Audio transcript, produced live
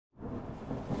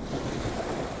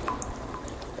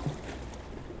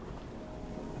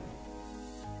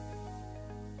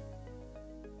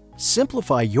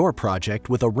Simplify your project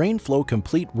with a RainFlo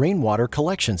Complete Rainwater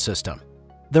Collection System.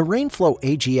 The RainFlo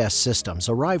AGS systems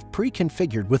arrive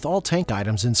pre-configured with all tank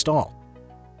items installed.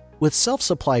 With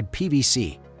self-supplied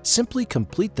PVC, simply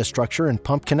complete the structure and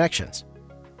pump connections.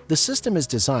 The system is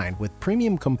designed with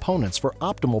premium components for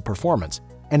optimal performance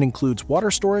and includes water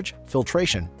storage,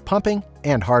 filtration, pumping,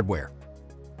 and hardware.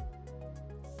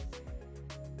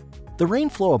 The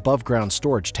RainFlo above-ground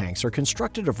storage tanks are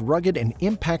constructed of rugged and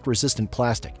impact-resistant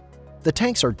plastic. The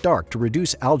tanks are dark to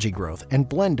reduce algae growth and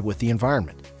blend with the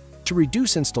environment. To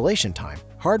reduce installation time,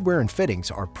 hardware and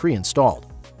fittings are pre-installed.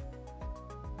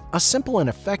 A simple and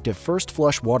effective first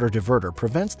flush water diverter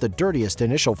prevents the dirtiest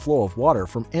initial flow of water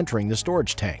from entering the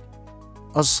storage tank.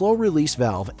 A slow-release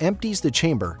valve empties the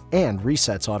chamber and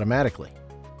resets automatically.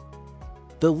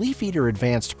 The Leaf Eater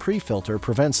Advanced Pre-Filter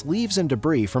prevents leaves and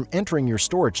debris from entering your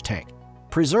storage tank,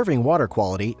 preserving water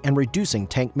quality and reducing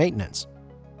tank maintenance.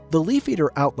 The Leaf Eater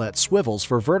outlet swivels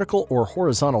for vertical or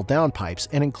horizontal downpipes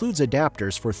and includes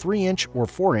adapters for 3-inch or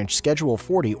 4-inch Schedule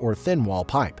 40 or thin wall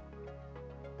pipe.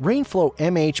 RainFlo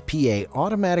MHPA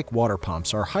automatic water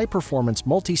pumps are high-performance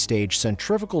multi-stage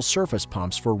centrifugal surface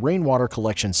pumps for rainwater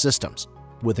collection systems.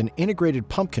 With an integrated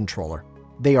pump controller,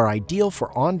 they are ideal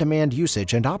for on-demand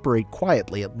usage and operate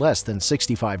quietly at less than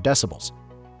 65 decibels.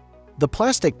 The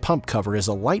plastic pump cover is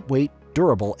a lightweight,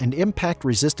 durable, and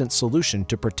impact-resistant solution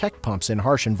to protect pumps in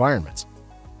harsh environments.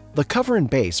 The cover and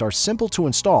base are simple to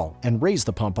install and raise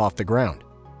the pump off the ground.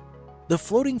 The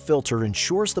floating filter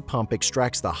ensures the pump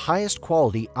extracts the highest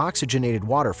quality oxygenated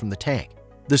water from the tank.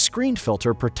 The screened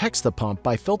filter protects the pump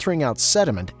by filtering out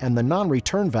sediment, and the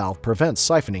non-return valve prevents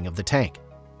siphoning of the tank.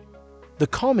 The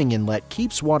calming inlet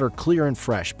keeps water clear and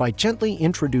fresh by gently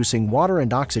introducing water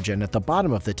and oxygen at the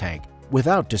bottom of the tank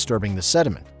without disturbing the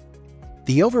sediment.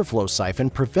 The overflow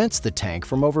siphon prevents the tank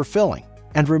from overfilling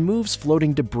and removes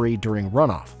floating debris during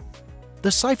runoff.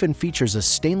 The siphon features a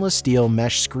stainless steel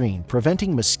mesh screen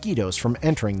preventing mosquitoes from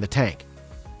entering the tank.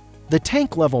 The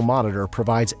tank level monitor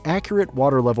provides accurate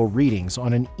water level readings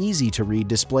on an easy-to-read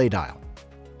display dial.